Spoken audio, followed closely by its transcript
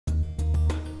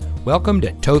Welcome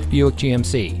to Toth Buick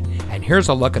GMC, and here's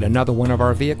a look at another one of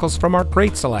our vehicles from our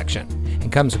great selection,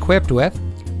 and comes equipped with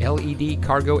LED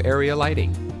cargo area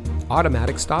lighting,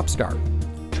 automatic stop-start,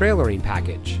 trailering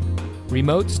package,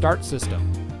 remote start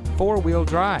system, four-wheel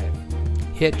drive,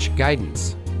 hitch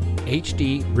guidance,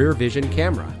 HD rear vision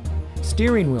camera,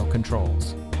 steering wheel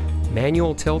controls,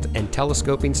 manual tilt and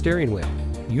telescoping steering wheel,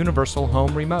 universal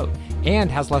home remote,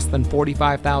 and has less than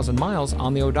 45,000 miles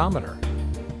on the odometer.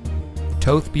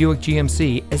 Toth Buick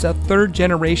GMC is a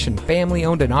third-generation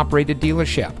family-owned and operated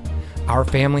dealership. Our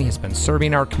family has been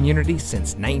serving our community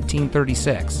since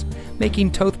 1936,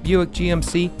 making Toth Buick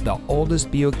GMC the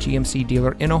oldest Buick GMC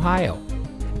dealer in Ohio.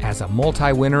 As a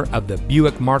multi-winner of the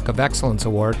Buick Mark of Excellence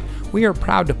Award, we are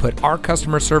proud to put our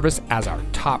customer service as our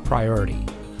top priority.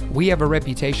 We have a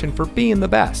reputation for being the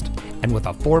best, and with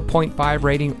a 4.5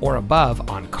 rating or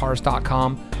above on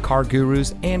Cars.com, Car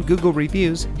Gurus, and Google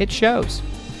reviews, it shows.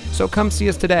 So come see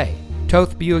us today.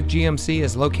 Toth Buick GMC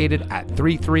is located at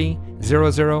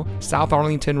 3300 South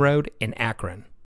Arlington Road in Akron.